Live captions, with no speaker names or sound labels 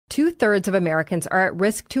2/3 of Americans are at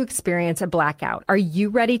risk to experience a blackout. Are you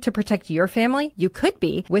ready to protect your family? You could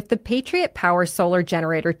be with the Patriot Power Solar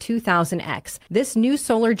Generator 2000X. This new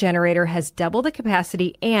solar generator has double the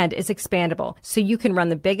capacity and is expandable, so you can run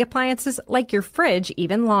the big appliances like your fridge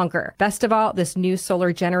even longer. Best of all, this new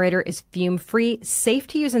solar generator is fume-free, safe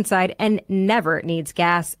to use inside, and never needs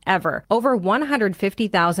gas, ever. Over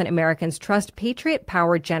 150,000 Americans trust Patriot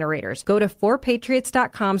Power generators. Go to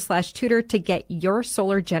 4patriots.com/Tudor to get your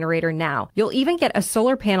solar generator now. You'll even get a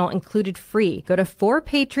solar panel included free. Go to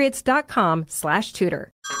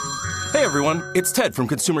 4patriots.com/Tudor. Hey everyone, it's Ted from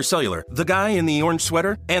Consumer Cellular, the guy in the orange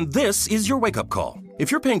sweater, and this is your wake-up call. If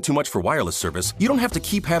you're paying too much for wireless service, you don't have to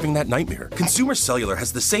keep having that nightmare. Consumer Cellular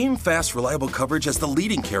has the same fast, reliable coverage as the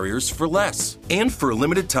leading carriers for less. And for a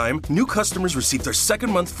limited time, new customers receive their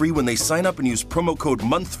second month free when they sign up and use promo code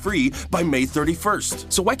MONTHFREE by May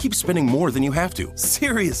 31st. So why keep spending more than you have to?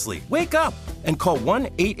 Seriously, wake up and call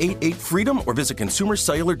 1-888-FREEDOM or visit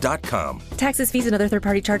consumercellular.com. Taxes, fees, and other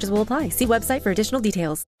third-party charges will apply. See website for additional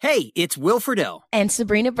details. Hey, it's Will Friedle. And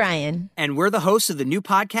Sabrina Bryan. And we're the hosts of the new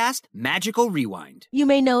podcast, Magical Rewind. You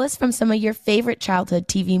may know us from some of your favorite childhood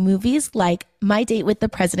TV movies like My Date with the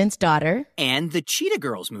President's Daughter and the Cheetah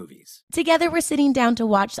Girls movies. Together, we're sitting down to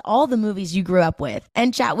watch all the movies you grew up with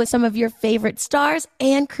and chat with some of your favorite stars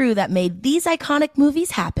and crew that made these iconic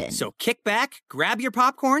movies happen. So kick back, grab your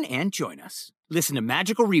popcorn, and join us. Listen to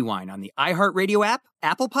Magical Rewind on the iHeartRadio app,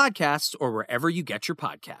 Apple Podcasts, or wherever you get your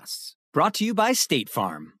podcasts. Brought to you by State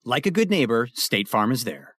Farm. Like a good neighbor, State Farm is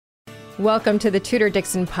there. Welcome to the Tudor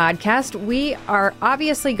Dixon podcast. We are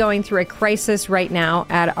obviously going through a crisis right now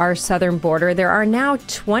at our southern border. There are now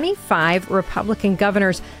 25 Republican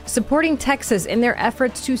governors supporting Texas in their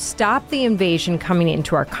efforts to stop the invasion coming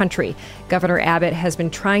into our country. Governor Abbott has been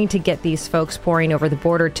trying to get these folks pouring over the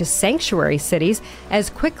border to sanctuary cities as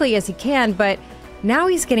quickly as he can, but now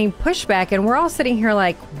he's getting pushback, and we're all sitting here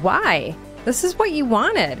like, why? This is what you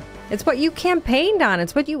wanted. It's what you campaigned on.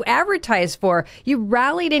 It's what you advertised for. You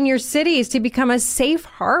rallied in your cities to become a safe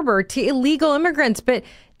harbor to illegal immigrants, but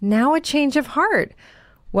now a change of heart.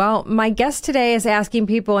 Well, my guest today is asking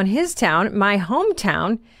people in his town, my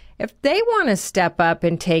hometown, if they want to step up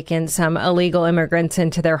and take in some illegal immigrants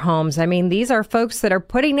into their homes. I mean, these are folks that are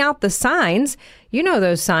putting out the signs. You know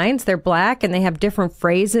those signs. They're black and they have different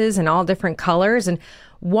phrases and all different colors. And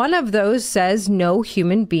one of those says no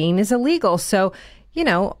human being is illegal. So, you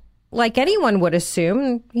know, like anyone would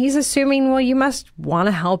assume, he's assuming, well, you must want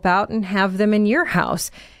to help out and have them in your house.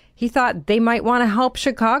 He thought they might want to help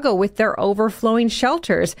Chicago with their overflowing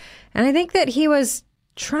shelters. And I think that he was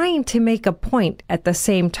trying to make a point at the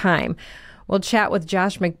same time. We'll chat with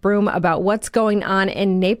Josh McBroom about what's going on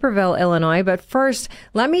in Naperville, Illinois. But first,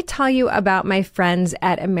 let me tell you about my friends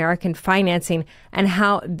at American Financing and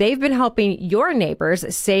how they've been helping your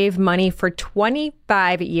neighbors save money for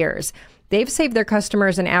 25 years. They've saved their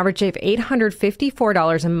customers an average of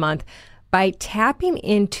 $854 a month by tapping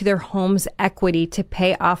into their home's equity to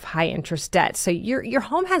pay off high interest debt. So your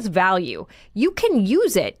home has value. You can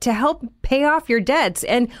use it to help pay off your debts.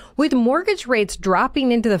 And with mortgage rates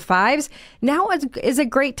dropping into the fives, now is a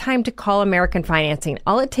great time to call American Financing.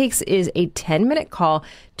 All it takes is a 10-minute call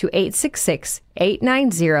to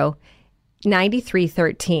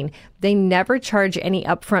 866-890-9313. They never charge any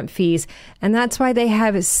upfront fees, and that's why they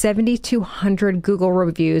have 7,200 Google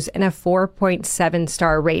reviews and a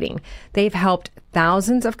 4.7-star rating. They've helped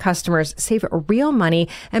thousands of customers save real money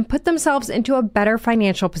and put themselves into a better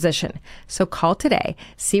financial position. So call today.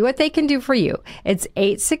 See what they can do for you. It's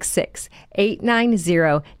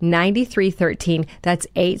 866-890-9313. That's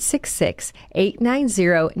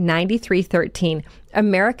 866-890-9313.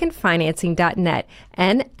 AmericanFinancing.net,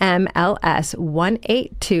 NMLS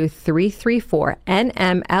 182334,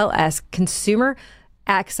 NMLS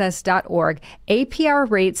ConsumerAccess.org. APR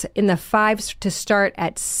rates in the fives to start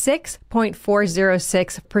at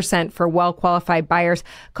 6.406% for well-qualified buyers.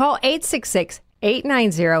 Call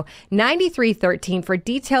 866-890-9313 for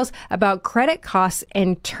details about credit costs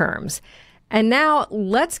and terms. And now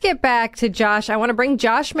let's get back to Josh. I want to bring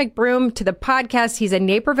Josh McBroom to the podcast. He's a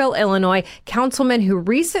Naperville, Illinois councilman who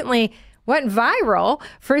recently went viral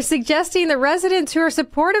for suggesting the residents who are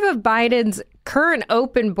supportive of Biden's current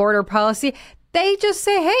open border policy, they just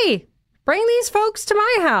say, hey, bring these folks to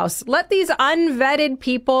my house. Let these unvetted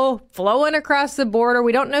people flowing across the border.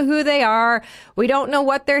 We don't know who they are. We don't know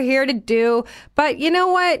what they're here to do. But you know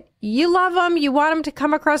what? You love them. You want them to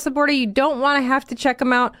come across the border. You don't want to have to check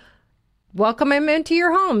them out. Welcome them into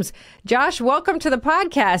your homes. Josh, welcome to the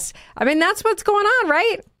podcast. I mean, that's what's going on,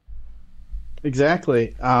 right?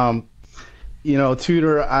 Exactly.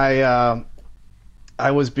 Tudor, I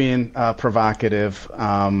I was being provocative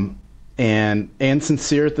and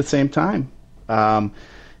sincere at the same time.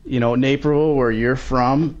 Naperville, where you're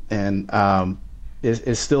from, and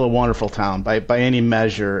is still a wonderful town by any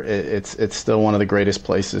measure. It's still one of the greatest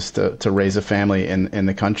places to raise a family in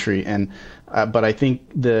the country. And but I think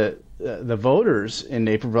the voters in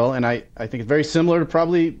Naperville, and I think it's very similar to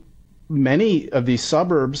probably many of these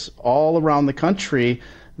suburbs all around the country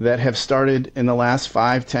that have started in the last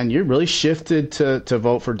 5-10 years, really shifted to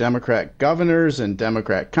vote for Democrat governors and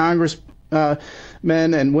Democrat congressmen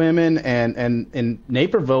and women. And in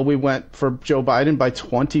Naperville, we went for Joe Biden by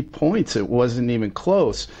 20 points. It wasn't even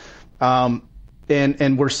close. And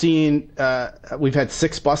we're seeing, we've had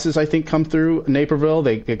 6 buses, I think, come through Naperville.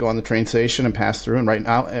 They go on the train station and pass through. And right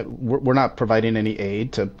now, we're not providing any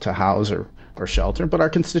aid to house or shelter, but our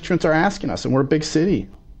constituents are asking us, and we're a big city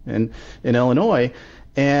in Illinois.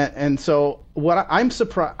 And so I'm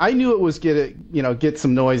surprised. I knew it was get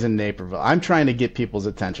some noise in Naperville. I'm trying to get people's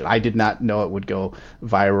attention. I did not know it would go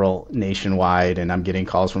viral nationwide, and I'm getting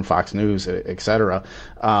calls from Fox News, et cetera.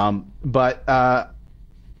 But I'm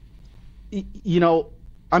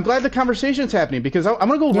glad the conversation is happening, because I'm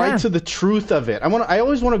going to go right to the truth of it. I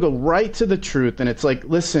always want to go right to the truth. And it's like,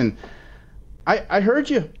 listen, I heard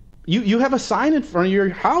you. You have a sign in front of your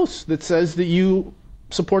house that says that you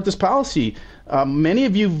support this policy. Many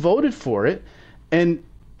of you voted for it, and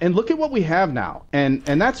look at what we have now. And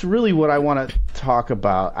that's really what I want to talk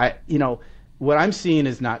about. What I'm seeing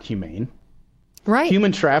is not humane. Right.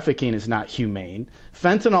 Human trafficking is not humane.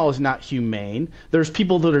 Fentanyl is not humane. There's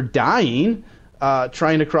people that are dying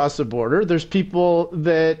trying to cross the border. There's people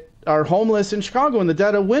that are homeless in Chicago in the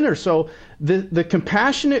dead of winter. So the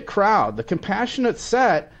compassionate crowd, the compassionate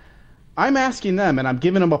set, I'm asking them, and I'm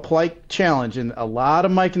giving them a polite challenge. And a lot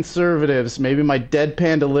of my conservatives, maybe my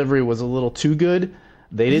deadpan delivery was a little too good.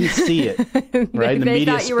 They didn't see it, right? The they media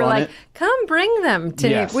thought you were like, come bring them to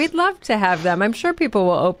me. We'd love to have them. I'm sure people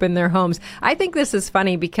will open their homes. I think this is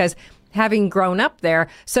funny because having grown up there,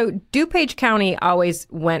 so DuPage County always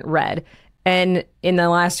went red. And in the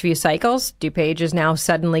last few cycles, DuPage is now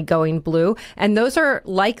suddenly going blue. And those are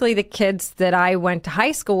likely the kids that I went to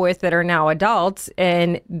high school with that are now adults,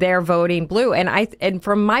 and they're voting blue. And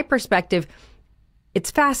from my perspective, it's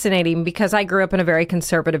fascinating because I grew up in a very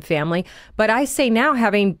conservative family. But I say now,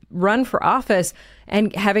 having run for office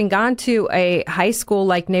and having gone to a high school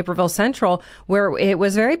like Naperville Central, where it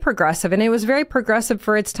was very progressive, and it was very progressive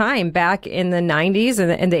for its time back in the 90s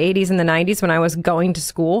and the 80s and the 90s when I was going to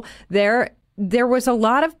school, there was a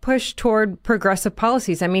lot of push toward progressive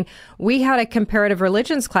policies. I mean, we had a comparative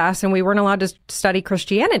religions class, and we weren't allowed to study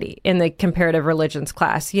Christianity in the comparative religions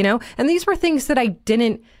class, and these were things that I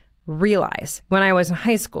didn't realize when I was in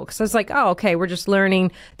high school, because I was like, oh, okay, we're just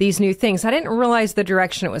learning these new things. I didn't realize the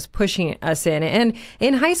direction it was pushing us in. And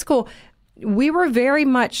in high school, we were very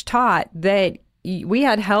much taught that we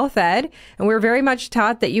had health ed, and we were very much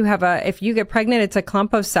taught that if you get pregnant, it's a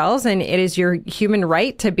clump of cells, and it is your human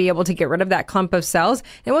right to be able to get rid of that clump of cells.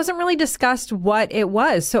 It wasn't really discussed what it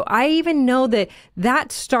was. So I even know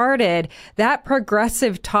that started, that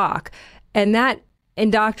progressive talk and that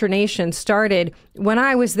indoctrination started when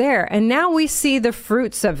I was there. And now we see the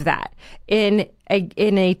fruits of that in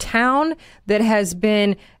a town that has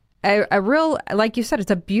been a real, like you said, it's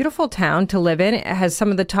a beautiful town to live in. It has some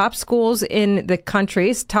of the top schools in the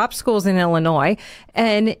country, top schools in Illinois.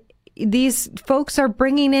 And these folks are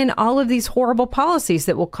bringing in all of these horrible policies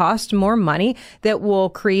that will cost more money, that will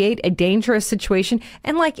create a dangerous situation.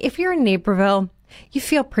 And like, if you're in Naperville, you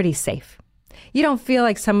feel pretty safe. You don't feel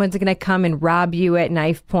like someone's going to come and rob you at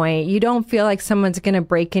knife point. You don't feel like someone's going to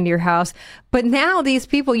break into your house. But now these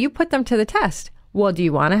people, you put them to the test. Well, do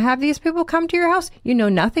you want to have these people come to your house? You know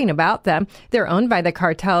nothing about them. They're owned by the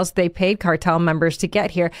cartels. They paid cartel members to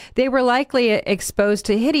get here. They were likely exposed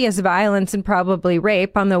to hideous violence and probably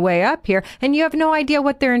rape on the way up here. And you have no idea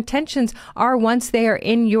what their intentions are once they are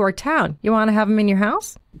in your town. You want to have them in your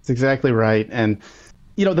house? That's exactly right. And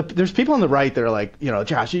there's people on the right that are like,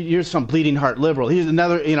 Josh, you're some bleeding heart liberal. Here's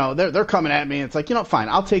another, they're coming at me. It's like, fine,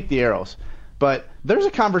 I'll take the arrows. But there's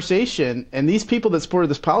a conversation, and these people that supported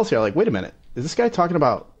this policy are like, wait a minute, is this guy talking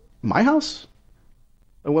about my house?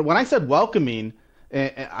 When I said welcoming,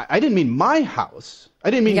 I didn't mean my house.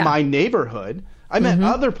 I didn't mean my neighborhood. I meant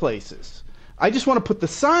other places. I just want to put the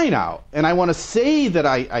sign out, and I want to say that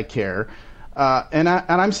I care. And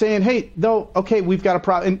I'm saying, hey, no, okay, we've got a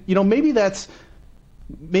problem. And,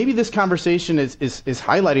 maybe this conversation is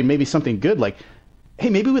highlighting maybe something good, like, hey,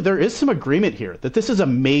 maybe there is some agreement here that this is a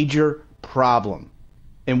major problem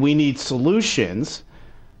and we need solutions.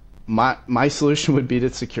 my solution would be to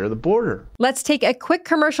secure the border. Let's take a quick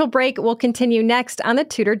commercial break. We'll continue next on the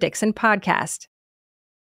Tudor Dixon podcast.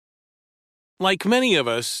 Like many of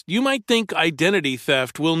us, you might think identity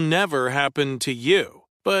theft will never happen to you.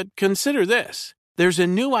 But consider this. There's a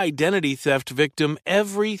new identity theft victim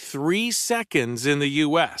every 3 seconds in the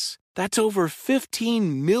U.S. That's over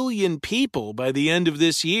 15 million people by the end of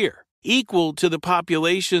this year, equal to the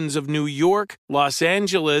populations of New York, Los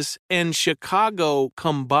Angeles, and Chicago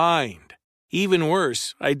combined. Even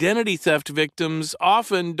worse, identity theft victims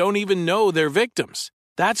often don't even know they're victims.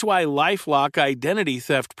 That's why LifeLock Identity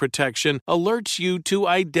Theft Protection alerts you to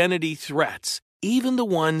identity threats, even the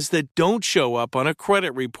ones that don't show up on a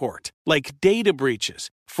credit report, like data breaches,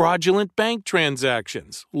 fraudulent bank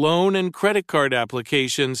transactions, loan and credit card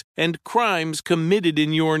applications, and crimes committed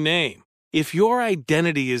in your name. If your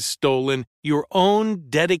identity is stolen, your own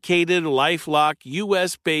dedicated LifeLock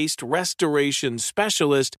U.S.-based restoration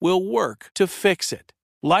specialist will work to fix it.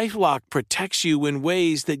 LifeLock protects you in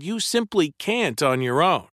ways that you simply can't on your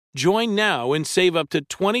own. Join now and save up to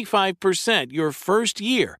 25% your first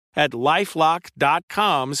year at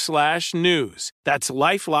LifeLock.com/news. That's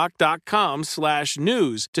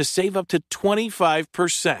LifeLock.com/news to save up to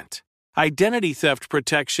 25%. Identity theft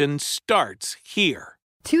protection starts here.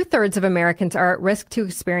 2/3 of Americans are at risk to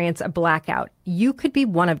experience a blackout. You could be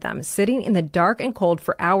one of them, sitting in the dark and cold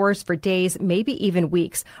for hours, for days, maybe even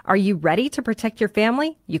weeks. Are you ready to protect your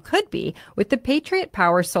family? You could be with the Patriot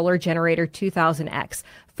Power Solar Generator 2000X.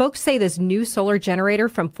 Folks say this new solar generator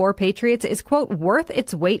from 4Patriots is, quote, worth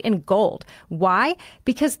its weight in gold. Why?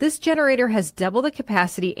 Because this generator has double the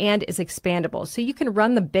capacity and is expandable, so you can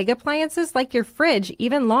run the big appliances like your fridge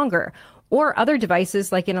even longer, or other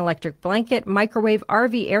devices like an electric blanket, microwave,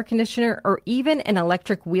 RV air conditioner, or even an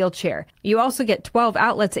electric wheelchair. You also get 12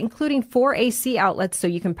 outlets, including 4 AC outlets, so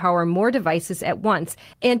you can power more devices at once,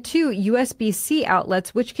 and 2 USB-C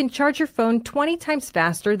outlets, which can charge your phone 20 times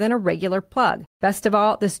faster than a regular plug. Best of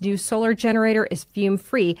all, this new solar generator is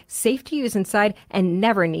fume-free, safe to use inside, and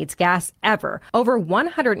never needs gas, ever. Over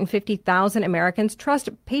 150,000 Americans trust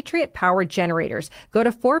Patriot Power generators. Go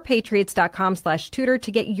to 4patriots.com/Tudor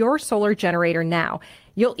to get your solar generator now.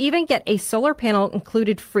 You'll even get a solar panel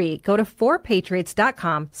included free. Go to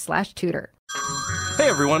 4patriots.com/Tudor. Hey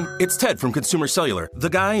everyone, it's Ted from Consumer Cellular, the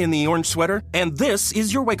guy in the orange sweater, and this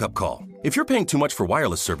is your wake-up call. If you're paying too much for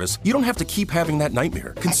wireless service, you don't have to keep having that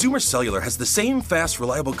nightmare. Consumer Cellular has the same fast,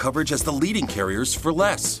 reliable coverage as the leading carriers for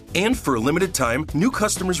less. And for a limited time, new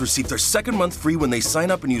customers receive their second month free when they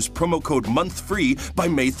sign up and use promo code MONTHFREE by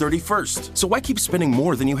May 31st. So why keep spending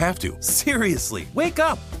more than you have to? Seriously, wake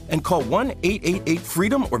up and call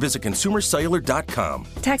 1-888-FREEDOM or visit consumercellular.com.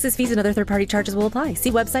 Taxes, fees, and other third-party charges will apply.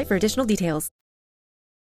 See website for additional details.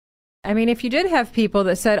 I mean, if you did have people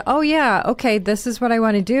that said, oh, yeah, okay, this is what I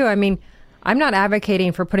want to do. I mean, I'm not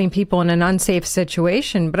advocating for putting people in an unsafe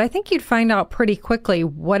situation, but I think you'd find out pretty quickly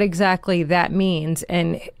what exactly that means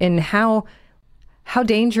and how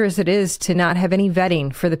dangerous it is to not have any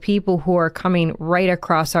vetting for the people who are coming right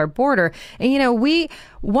across our border. And, you know,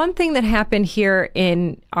 one thing that happened here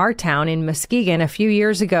in our town in Muskegon a few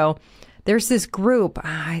years ago, there's this group,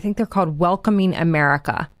 I think they're called Welcoming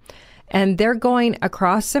America. And they're going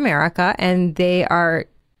across America, and they are,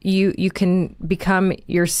 you can become,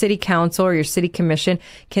 your city council or your city commission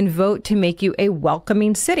can vote to make you a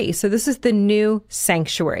welcoming city. So this is the new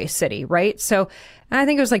sanctuary city, right? So I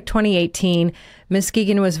think it was like 2018,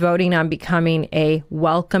 Muskegon was voting on becoming a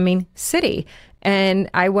welcoming city. And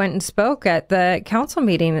I went and spoke at the council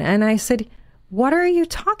meeting, and I said, what are you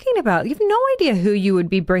talking about? You have no idea who you would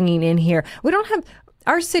be bringing in here.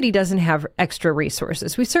 Our city doesn't have extra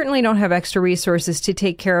resources. We certainly don't have extra resources to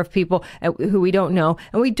take care of people who we don't know.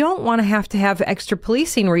 And we don't want to have extra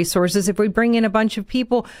policing resources if we bring in a bunch of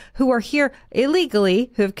people who are here illegally,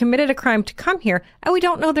 who have committed a crime to come here, and we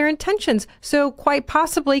don't know their intentions. So quite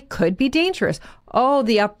possibly could be dangerous. Oh,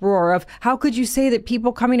 the uproar of how could you say that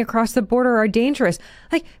people coming across the border are dangerous?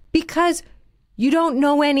 Because you don't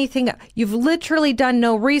know anything. You've literally done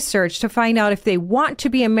no research to find out if they want to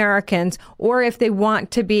be Americans or if they want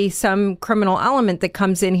to be some criminal element that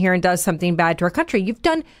comes in here and does something bad to our country. You've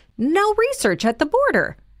done no research at the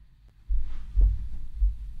border.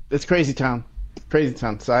 It's crazy town. Crazy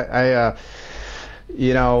town. So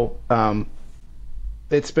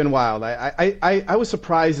it's been wild. I was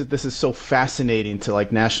surprised that this is so fascinating to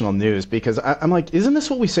like national news, because I'm like, isn't this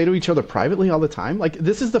what we say to each other privately all the time? Like,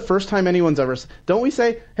 this is the first time anyone's ever, don't we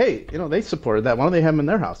say, hey, they supported that. Why don't they have them in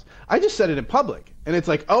their house? I just said it in public. And it's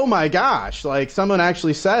like, oh my gosh, like someone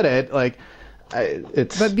actually said it. Like,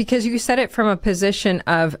 But because you said it from a position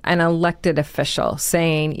of an elected official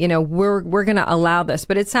saying, we're going to allow this.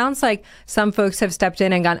 But it sounds like some folks have stepped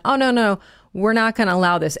in and gone, oh, no, we're not going to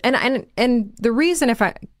allow this. And the reason,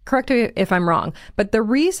 correct me if I'm wrong, but the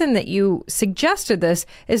reason that you suggested this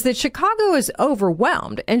is that Chicago is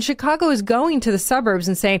overwhelmed, and Chicago is going to the suburbs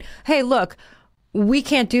and saying, hey, look, we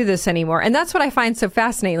can't do this anymore. And that's what I find so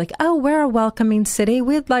fascinating. Like, oh, we're a welcoming city.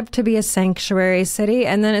 We'd love to be a sanctuary city.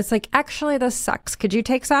 And then it's like, actually, this sucks. Could you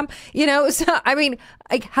take some? So, I mean,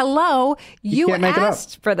 like, hello, you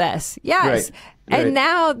asked for this. Yes. Right. And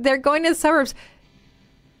now they're going to the suburbs.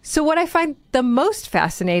 So what I find the most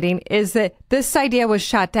fascinating is that this idea was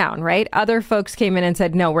shot down, right? Other folks came in and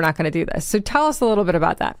said, no, we're not going to do this. So tell us a little bit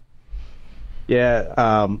about that.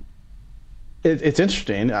 Yeah. It's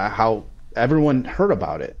interesting how everyone heard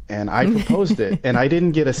about it, and I proposed it, and I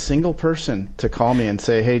didn't get a single person to call me and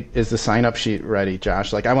say, hey, is the sign-up sheet ready,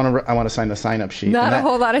 Josh? Like, I want to sign the sign-up sheet. Not a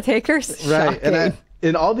whole lot of takers? Right. Shocking.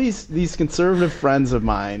 And all these conservative friends of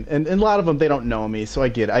mine, and a lot of them, they don't know me, so I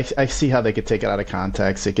get it. I see how they could take it out of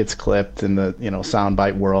context. It gets clipped in the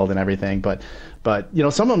soundbite world and everything. But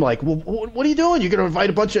some of them like, well, what are you doing? You're going to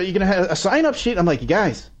invite you're going to have a sign-up sheet? I'm like, you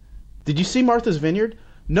guys, did you see Martha's Vineyard?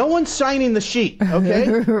 No one's signing the sheet, okay?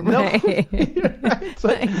 Right. It's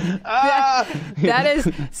like, That is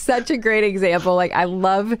such a great example. Like, I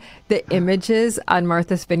love the images on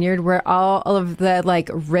Martha's Vineyard where all of the like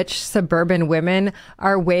rich suburban women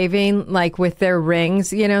are waving like with their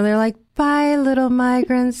rings. They're like, bye, little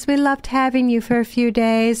migrants. We loved having you for a few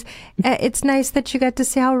days. It's nice that you got to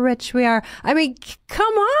see how rich we are. I mean,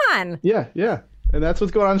 come on. Yeah. And that's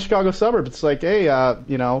what's going on in Chicago suburbs. It's like, hey,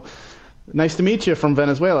 nice to meet you from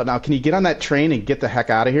Venezuela. Now, can you get on that train and get the heck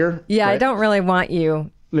out of here? Yeah, right? I don't really want you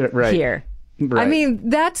here. Right. I mean,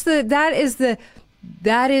 that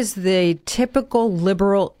is the typical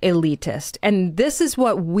liberal elitist. And this is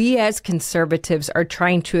what we as conservatives are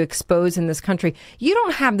trying to expose in this country. You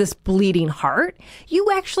don't have this bleeding heart.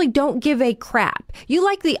 You actually don't give a crap. You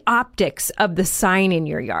like the optics of the sign in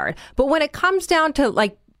your yard. But when it comes down to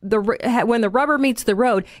like when the rubber meets the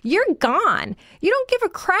road, you're gone. You don't give a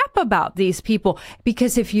crap about these people,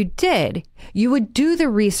 because if you did, you would do the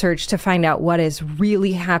research to find out what is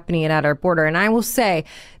really happening at our border. And I will say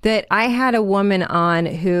that I had a woman on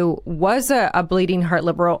who was a bleeding heart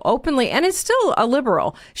liberal openly, and is still a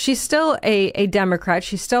liberal. She's still a Democrat.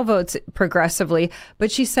 She still votes progressively,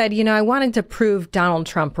 but she said, I wanted to prove Donald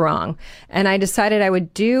Trump wrong. And I decided I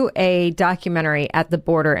would do a documentary at the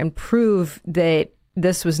border and prove that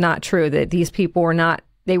this was not true, that these people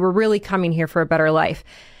they were really coming here for a better life.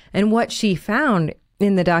 And what she found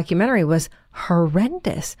in the documentary was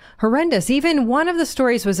horrendous. Even one of the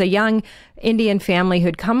stories was a young Indian family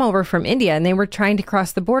who'd come over from India, and they were trying to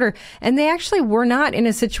cross the border, and they actually were not in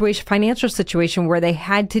a financial situation where they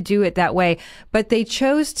had to do it that way, but they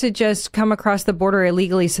chose to just come across the border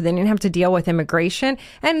illegally so they didn't have to deal with immigration.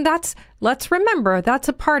 And let's remember, that's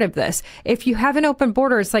a part of this. If you have an open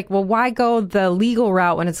border, it's like, well, why go the legal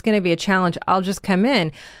route when it's going to be a challenge? I'll just come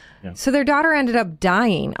in. Yeah. So their daughter ended up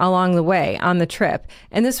dying along the way on the trip.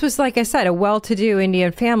 And this was, like I said, a well-to-do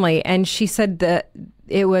Indian family. And she said that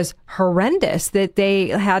it was horrendous that they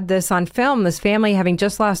had this on film, this family having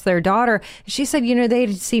just lost their daughter. She said,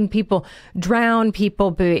 they'd seen people drown,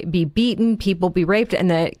 people be beaten, people be raped,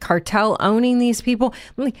 and the cartel owning these people.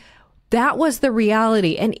 That was the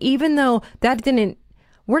reality. And even though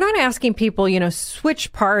we're not asking people,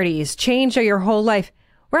 switch parties, change your whole life.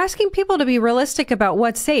 We're asking people to be realistic about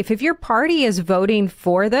what's safe. If your party is voting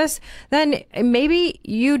for this, then maybe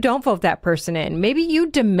you don't vote that person in. Maybe you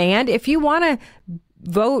demand, if you want to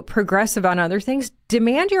vote progressive on other things,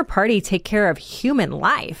 demand your party take care of human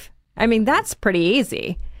life. I mean, that's pretty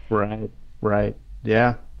easy. Right.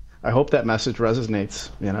 Yeah. I hope that message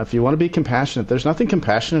resonates. If you want to be compassionate, there's nothing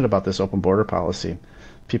compassionate about this open border policy.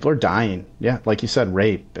 People are dying. Yeah. Like you said,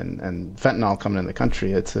 rape and fentanyl coming in the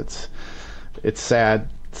country. It's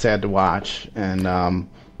sad to watch. And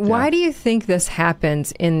why do you think this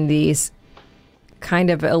happens in these kind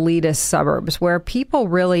of elitist suburbs where people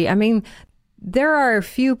really, there are a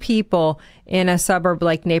few people in a suburb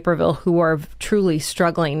like Naperville who are truly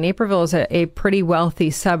struggling. Naperville is a pretty wealthy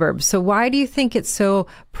suburb. So why do you think it's so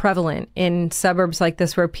prevalent in suburbs like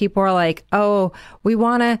this where people are like, oh,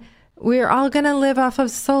 we're all going to live off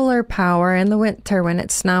of solar power in the winter when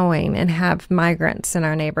it's snowing and have migrants in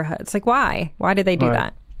our neighborhoods? Like, why? Why do they do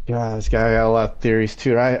that? Yeah, this guy got a lot of theories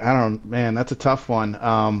too. I don't, man, that's a tough one.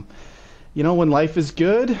 When life is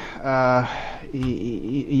good,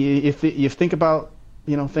 you think about,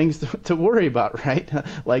 things to worry about, right?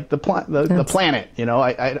 Like the planet,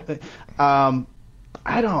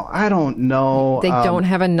 I don't know. They don't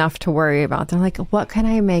have enough to worry about. They're like, what can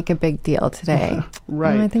I make a big deal today?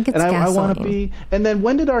 Right. I think it's and gasoline. I want to be. And then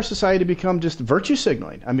when did our society become just virtue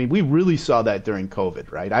signaling? I mean, we really saw that during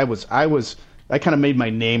COVID, right? I kind of made my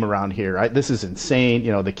name around here. This is insane.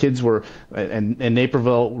 You know, the kids were, and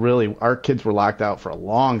Naperville, really, our kids were locked out for a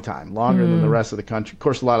long time, longer than the rest of the country. Of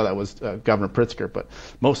course, a lot of that was Governor Pritzker, but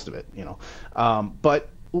most of it, you know. But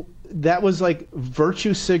that was like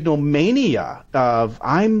virtue signal mania of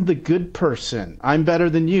I'm the good person. I'm better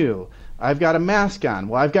than you. I've got a mask on.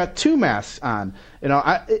 Well, I've got 2 masks on. You know,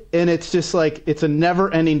 and it's just like it's a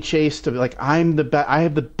never-ending chase to be like I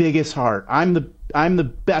have the biggest heart. I'm the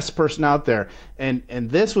best person out there. And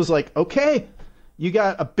this was like, okay, you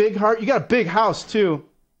got a big heart. You got a big house too.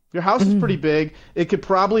 Your house is pretty big. It could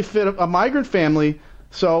probably fit a migrant family.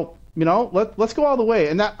 So, you know, let's go all the way.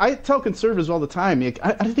 And that, I tell conservatives all the time,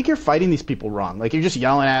 I think you're fighting these people wrong. Like, you're just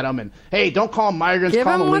yelling at them and, hey, don't call them migrants. Give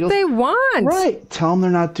call them what illegals. they want. Right. Tell them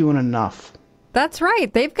they're not doing enough. That's right.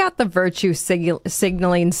 They've got the virtue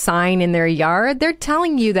signaling sign in their yard. They're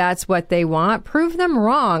telling you that's what they want. Prove them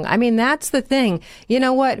wrong. I mean, that's the thing. You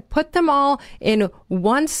know what? Put them all in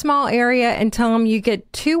one small area and tell them you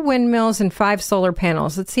get 2 windmills and 5 solar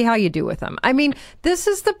panels. Let's see how you do with them. I mean, this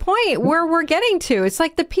is the point where we're getting to. It's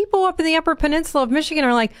like the people up in the Upper Peninsula of Michigan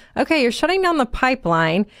are like, okay, you're shutting down the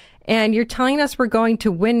pipeline and you're telling us we're going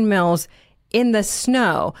to windmills in the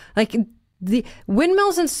snow. Like, the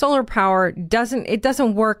windmills and solar power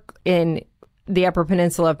doesn't work in the Upper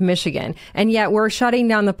Peninsula of Michigan. And yet we're shutting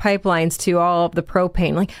down the pipelines to all of the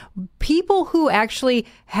propane. Like, people who actually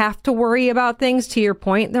have to worry about things, to your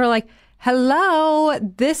point, they're like, hello,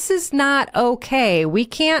 this is not okay. We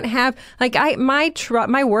can't have, like,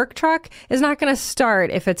 my work truck is not going to start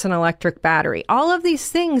if it's an electric battery. All of these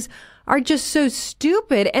things are just so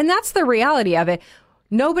stupid. And that's the reality of it.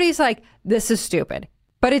 Nobody's like, this is stupid.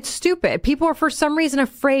 But it's stupid. People are, for some reason,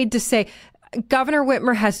 afraid to say, Governor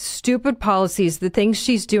Whitmer has stupid policies. The things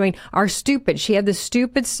she's doing are stupid. She had the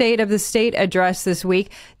stupid State of the State address this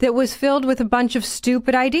week that was filled with a bunch of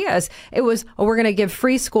stupid ideas. It was, oh, we're going to give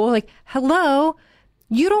free school. Like, hello,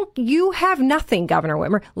 you have nothing, Governor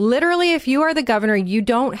Whitmer. Literally, if you are the governor, you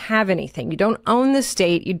don't have anything. You don't own the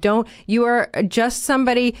state. You are just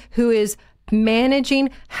somebody who is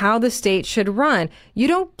managing how the state should run. You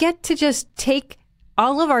don't get to just take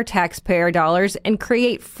all of our taxpayer dollars and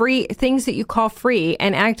create free things that you call free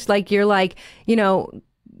and act like you're like, you know,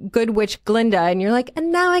 good witch Glinda. And you're like,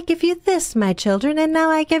 and now I give you this, my children. And now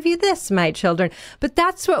I give you this, my children. But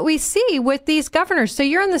that's what we see with these governors. So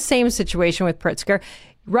you're in the same situation with Pritzker.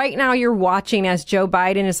 Right now, you're watching as Joe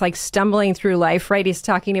Biden is like stumbling through life, right?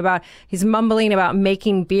 He's mumbling about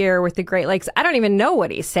making beer with the Great Lakes. I don't even know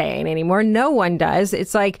what he's saying anymore. No one does.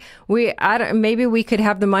 It's like maybe we could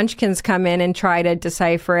have the Munchkins come in and try to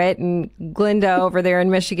decipher it. And Glinda over there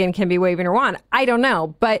in Michigan can be waving her wand. I don't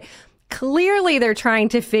know. But clearly they're trying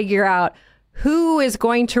to figure out who is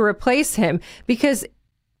going to replace him, because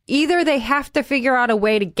either they have to figure out a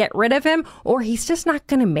way to get rid of him or he's just not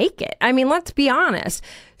going to make it. I mean, let's be honest.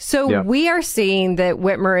 So We are seeing that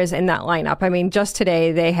Whitmer is in that lineup. I mean, just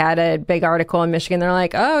today they had a big article in Michigan. They're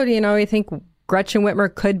like, oh, you know, you think Gretchen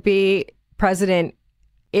Whitmer could be president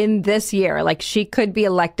in this year? Like, she could be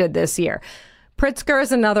elected this year. Pritzker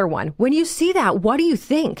is another one. When you see that, what do you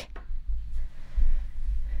think?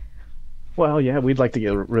 Well, yeah, we'd like to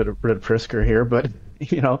get rid of Pritzker here, but,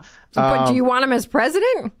 you know. But do you want him as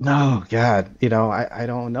president? No, God, you know, I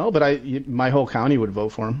don't know, but my whole county would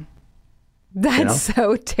vote for him. That's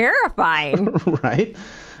so terrifying. Right?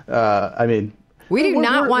 I mean, we do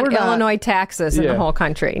not want Illinois taxes in the whole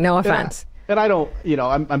country. No offense. And I don't, you know,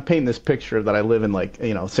 I'm painting this picture that I live in, like,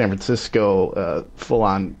 you know, San Francisco, full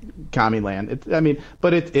on commie land.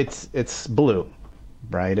 But it's blue.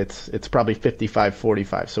 Right, it's probably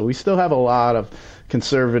 55-45. So we still have a lot of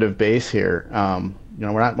conservative base here. You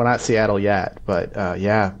know, we're not Seattle yet, but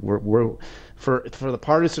we're for the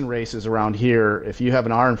partisan races around here. If you have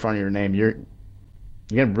an R in front of your name, you're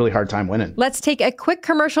having a really hard time winning. Let's take a quick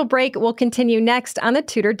commercial break. We'll continue next on the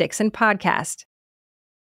Tudor Dixon podcast.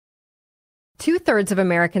 2/3 of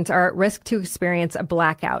Americans are at risk to experience a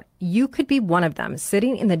blackout. You could be one of them,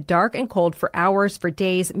 sitting in the dark and cold for hours, for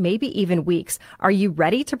days, maybe even weeks. Are you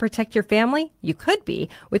ready to protect your family? You could be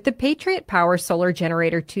with the Patriot Power Solar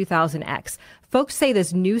Generator 2000X. Folks say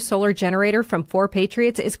this new solar generator from 4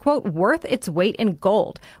 Patriots is, quote, worth its weight in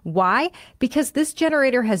gold. Why? Because this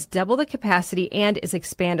generator has double the capacity and is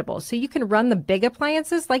expandable, so you can run the big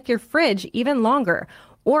appliances like your fridge even longer.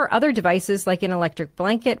 or other devices like an electric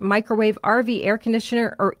blanket, microwave, RV air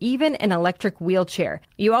conditioner, or even an electric wheelchair.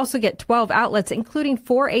 You also get 12 outlets, including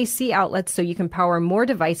 4 AC outlets so you can power more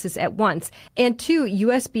devices at once, and 2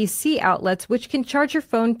 USB-C outlets which can charge your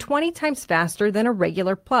phone 20 times faster than a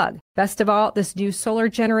regular plug. Best of all, this new solar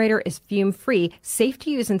generator is fume-free, safe to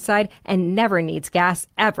use inside, and never needs gas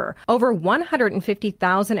ever. Over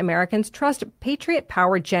 150,000 Americans trust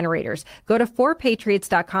Patriot-powered generators. Go to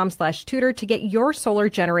 4patriots.com/Tudor to get your solar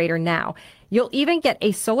generator now. You'll even get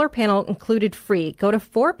a solar panel included free. Go to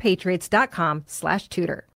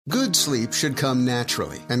 4patriots.com/Tudor. Good sleep should come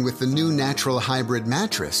naturally, and with the new Natural Hybrid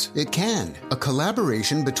mattress, it can. A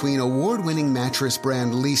collaboration between award-winning mattress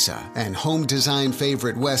brand Lisa and home design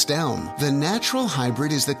favorite West Elm, the Natural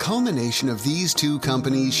Hybrid is the culmination of these two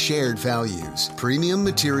companies' shared values: premium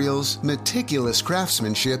materials, meticulous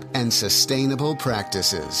craftsmanship, and sustainable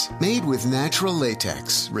practices. Made with natural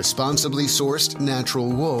latex, responsibly sourced natural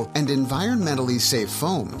wool, and environmentally safe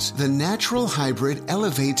foams, the Natural Hybrid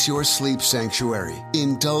elevates your sleep sanctuary,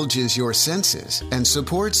 indulges your senses, and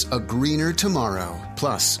supports a greener tomorrow.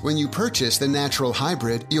 Plus, when you purchase the Natural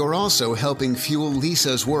Hybrid, you're also helping fuel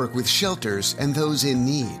Lisa's work with shelters and those in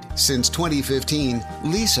need. Since 2015,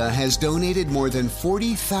 Lisa has donated more than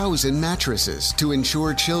 40,000 mattresses to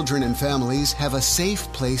ensure children and families have a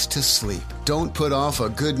safe place to sleep. Don't put off a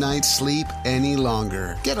good night's sleep any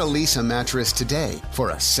longer. Get a Lisa mattress today for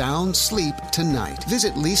a sound sleep tonight.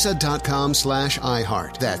 Visit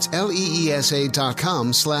lisa.com/iHeart. That's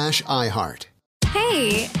LEESA.com/iHeart.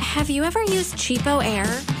 Hey, have you ever used Cheapo Air?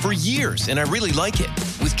 For years, and I really like it.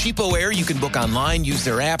 With Cheapo Air, you can book online, use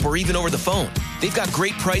their app, or even over the phone. They've got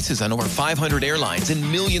great prices on over 500 airlines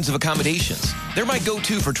and millions of accommodations. They're my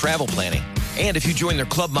go-to for travel planning. And if you join their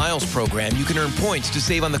Club Miles program, you can earn points to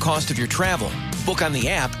save on the cost of your travel. Book on the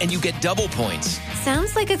app, and you get double points.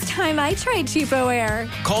 Sounds like it's time I tried Cheapo Air.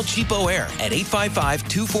 Call Cheapo Air at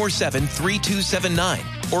 855-247-3279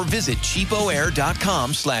 or visit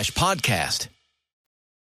cheapoair.com/podcast.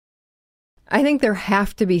 I think there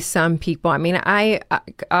have to be some people. I mean, I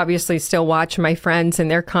obviously still watch my friends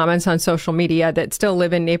and their comments on social media that still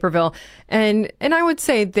live in Naperville. And I would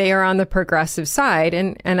say they are on the progressive side.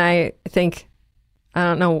 And I think, I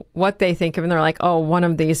don't know what they think of. And they're like, oh, one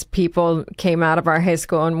of these people came out of our high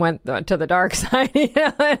school and went to the dark side.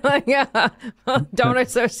 Like, yeah, well, don't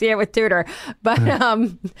associate with Tudor. But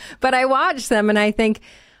I watch them and I think,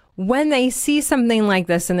 when they see something like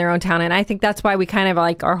this in their own town, and I think that's why we kind of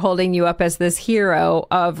like are holding you up as this hero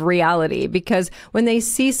of reality, because when they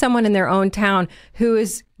see someone in their own town who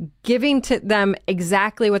is giving to them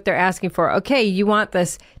exactly what they're asking for, okay, you want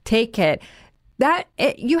this, take it,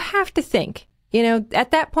 you have to think. You know,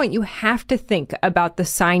 at that point, you have to think about the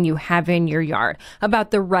sign you have in your yard,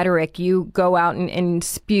 about the rhetoric you go out and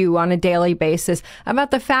spew on a daily basis,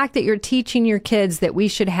 about the fact that you're teaching your kids that we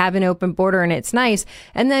should have an open border and it's nice.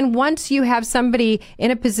 And then once you have somebody in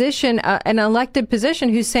a position, an elected position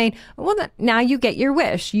who's saying, well, now you get your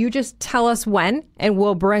wish. You just tell us when and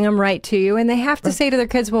we'll bring them right to you. And they have to say to their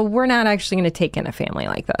kids, well, we're not actually going to take in a family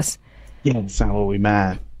like this. Yeah, it's not what we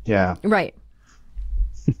meant. Yeah. Right.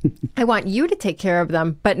 I want you to take care of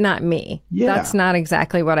them, but not me. Yeah. That's not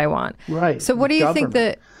exactly what I want. Right. So what do you think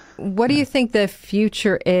the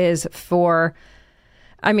future is for,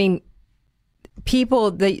 I mean,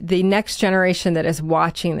 people, the next generation that is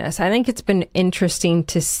watching this? I think it's been interesting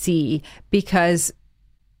to see because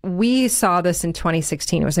we saw this in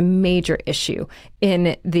 2016. It was a major issue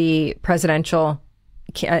in the presidential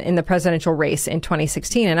race in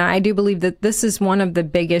 2016. And I do believe that this is one of the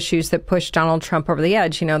big issues that pushed Donald Trump over the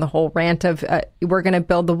edge. You know, the whole rant of we're going to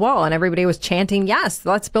build the wall, and everybody was chanting, yes,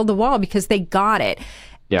 let's build the wall, because they got it.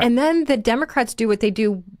 Yeah. And then the Democrats do what they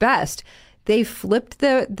do best. They flipped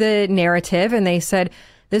the narrative and they said,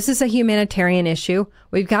 this is a humanitarian issue.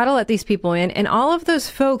 We've got to let these people in. And all of those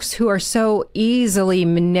folks who are so easily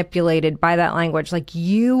manipulated by that language, like,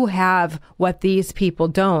 you have what these people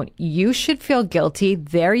don't. You should feel guilty.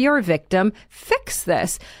 They're your victim. Fix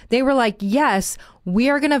this. They were like, yes, we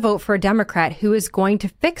are going to vote for a Democrat who is going to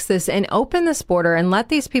fix this and open this border and let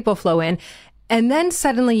these people flow in. And then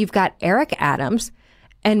suddenly you've got Eric Adams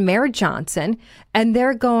and Mayor Johnson, and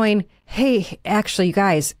they're going, hey, actually, you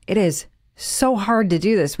guys, it is so hard to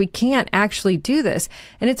do this. We can't actually do this.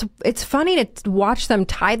 And it's funny to watch them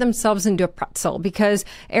tie themselves into a pretzel, because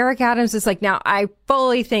Eric Adams is like, now I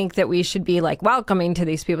fully think that we should be like welcoming to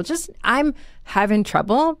these people. Just, I'm having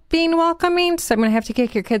trouble being welcoming. So I'm going to have to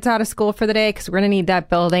kick your kids out of school for the day because we're going to need that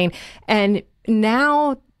building. And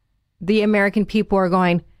now the American people are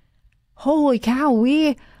going, holy cow,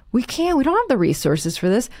 we can't, we don't have the resources for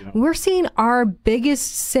this. Yeah. We're seeing our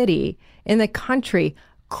biggest city in the country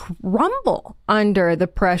crumble under the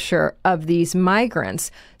pressure of these migrants.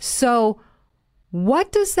 So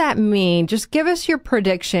what does that mean? Just give us your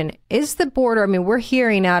prediction. Is the border, I mean, we're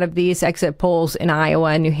hearing out of these exit polls in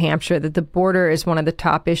Iowa and New Hampshire that the border is one of the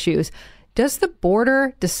top issues. Does the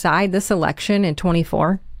border decide this election in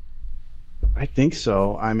 24? I think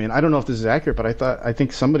so. I mean, I don't know if this is accurate, but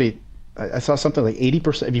I saw something like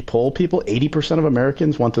 80%, if you poll people, 80% of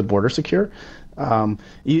Americans want the border secure.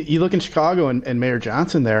 You look in Chicago and Mayor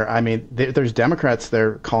Johnson there, I mean, there's Democrats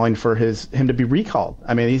there calling for him to be recalled.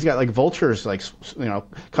 I mean, he's got like vultures, like,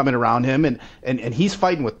 coming around him and he's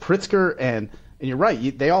fighting with Pritzker and you're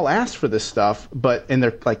right. They all asked for this stuff, and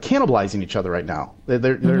they're like cannibalizing each other right now.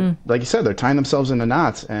 They're like you said, they're tying themselves into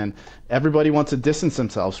knots, and everybody wants to distance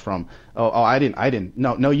themselves from. I didn't.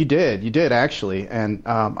 No, you did actually. And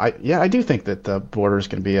I do think that the border is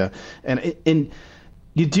going to be and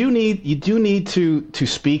you do need to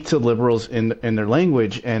speak to liberals in their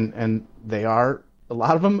language, and they are, a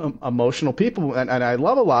lot of them, emotional people, and I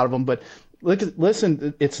love a lot of them. But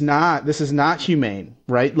listen, this is not humane,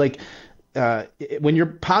 right? Like. When you're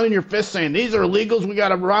pounding your fist saying these are illegals, we got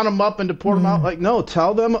to round them up and deport them out. Like, no,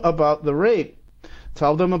 tell them about the rape.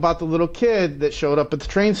 Tell them about the little kid that showed up at the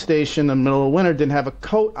train station in the middle of winter, didn't have a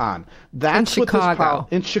coat on. That's in Chicago.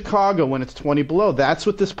 In Chicago when it's 20 below. That's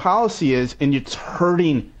what this policy is, and it's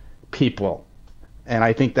hurting people. And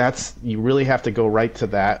I think you really have to go right to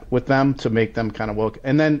that with them to make them kind of woke,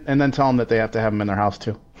 and then tell them that they have to have them in their house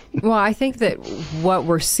too. Well, I think that what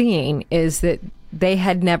we're seeing is that they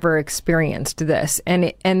had never experienced this.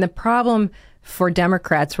 And the problem for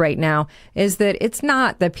Democrats right now is that it's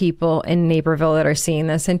not the people in Naperville that are seeing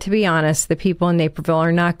this. And to be honest, the people in Naperville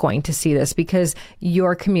are not going to see this because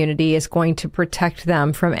your community is going to protect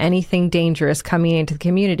them from anything dangerous coming into the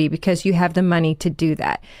community because you have the money to do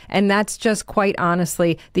that. And that's just quite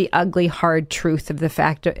honestly the ugly, hard truth of the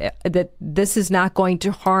fact that this is not going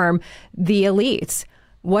to harm the elites.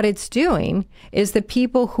 What it's doing is the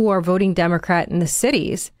people who are voting Democrat in the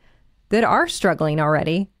cities that are struggling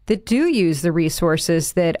already, that do use the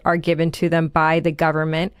resources that are given to them by the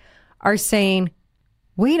government, are saying,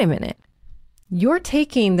 wait a minute, you're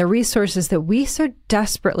taking the resources that we so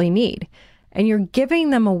desperately need and you're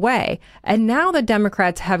giving them away. And now the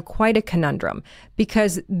Democrats have quite a conundrum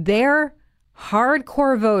because they're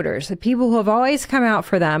hardcore voters, the people who have always come out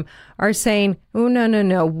for them, are saying, oh,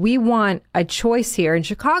 no, we want a choice here. And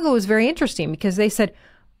Chicago was very interesting because they said,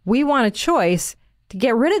 we want a choice to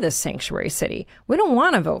get rid of this sanctuary city. We don't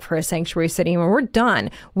want to vote for a sanctuary city anymore. We're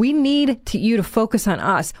done. We need you to focus on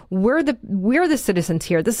us. We're the citizens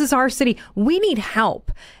here. This is our city. We need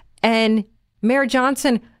help. And Mayor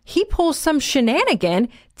Johnson, he pulls some shenanigan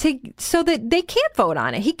so that they can't vote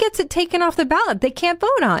on it. He gets it taken off the ballot. They can't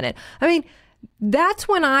vote on it. I mean, that's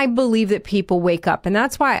when I believe that people wake up. And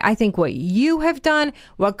that's why I think what you have done,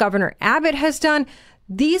 what Governor Abbott has done,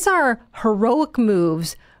 these are heroic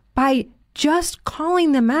moves by just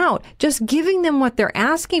calling them out, just giving them what they're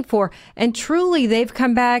asking for. And truly, they've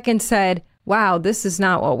come back and said, wow, this is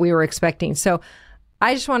not what we were expecting. So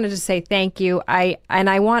I just wanted to say thank you. I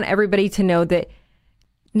want everybody to know that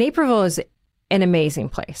Naperville is an amazing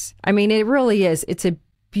place. I mean, it really is. It's a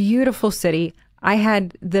beautiful city. I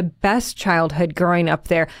had the best childhood growing up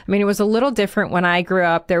there. I mean, it was a little different when I grew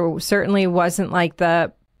up. There certainly wasn't like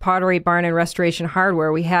the Pottery Barn and Restoration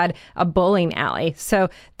Hardware. We had a bowling alley. So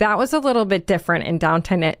that was a little bit different in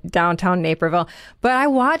downtown Naperville. But I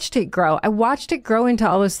watched it grow. I watched it grow into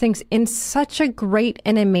all those things in such a great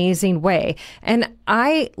and amazing way. And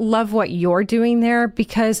I love what you're doing there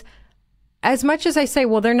because as much as I say,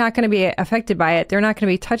 well, they're not going to be affected by it, they're not going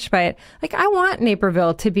to be touched by it, like I want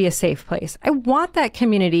Naperville to be a safe place. I want that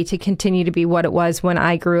community to continue to be what it was when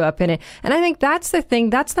I grew up in it. And I think that's the thing,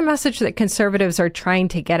 that's the message that conservatives are trying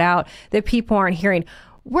to get out that people aren't hearing.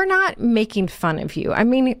 We're not making fun of you. I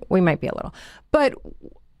mean, we might be a little, but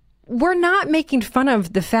we're not making fun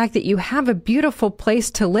of the fact that you have a beautiful place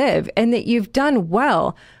to live and that you've done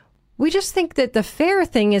well. We just think that the fair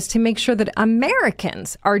thing is to make sure that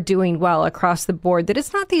Americans are doing well across the board, that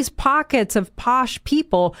it's not these pockets of posh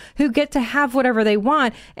people who get to have whatever they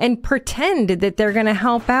want and pretend that they're going to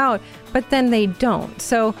help out, but then they don't.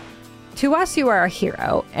 So to us, you are a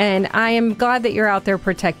hero, and I am glad that you're out there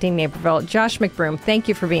protecting Naperville. Josh McBroom, thank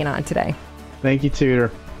you for being on today. Thank you,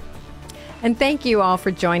 Tudor. And thank you all for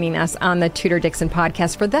joining us on the Tudor Dixon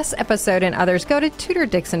podcast. For this episode and others, go to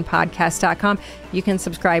TudorDixonPodcast.com. You can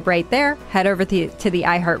subscribe right there. Head over to the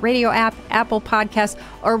iHeartRadio app, Apple Podcasts,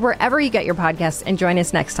 or wherever you get your podcasts, and join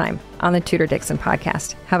us next time on the Tudor Dixon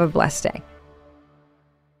podcast. Have a blessed day.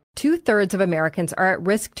 2/3 of Americans are at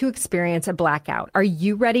risk to experience a blackout. Are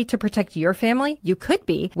you ready to protect your family? You could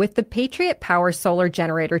be with the Patriot Power Solar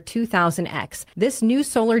Generator 2000X. This new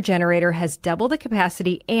solar generator has double the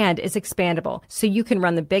capacity and is expandable, so you can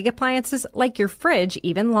run the big appliances like your fridge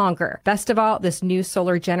even longer. Best of all, this new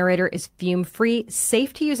solar generator is fume-free,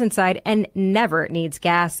 safe to use inside, and never needs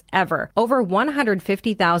gas, ever. Over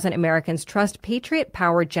 150,000 Americans trust Patriot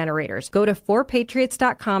Power generators. Go to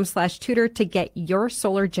 4patriots.com/Tudor to get your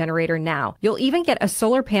solar generator now. You'll even get a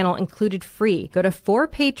solar panel included free. Go to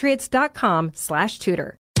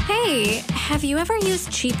 4patriots.com/Tudor. Hey, have you ever used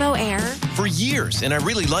Cheapo Air? For years, and I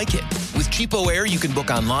really like it. With Cheapo Air, you can book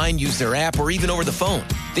online, use their app, or even over the phone.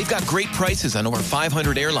 They've got great prices on over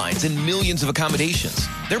 500 airlines and millions of accommodations.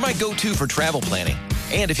 They're my go-to for travel planning.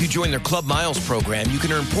 And if you join their Club Miles program, you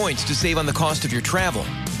can earn points to save on the cost of your travel.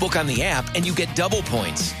 Book on the app, and you get double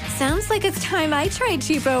points. Sounds like it's time I tried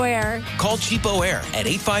Cheapo Air. Call Cheapo Air at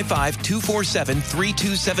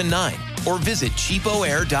 855-247-3279 or visit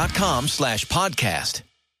cheapoair.com/podcast.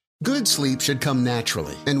 Good sleep should come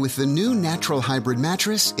naturally, and with the new Natural Hybrid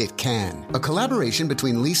mattress, it can. A collaboration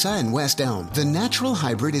between Lisa and West Elm, the Natural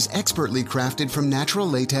Hybrid is expertly crafted from natural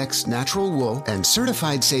latex, natural wool, and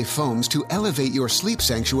certified safe foams to elevate your sleep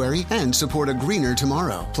sanctuary and support a greener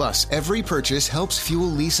tomorrow. Plus, every purchase helps fuel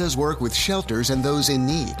Lisa's work with shelters and those in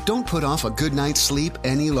need. Don't put off a good night's sleep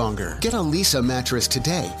any longer. Get a Lisa mattress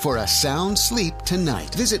today for a sound sleep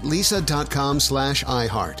tonight. Visit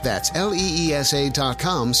lisa.com/iHeart. That's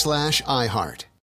LEESA.com/iHeart.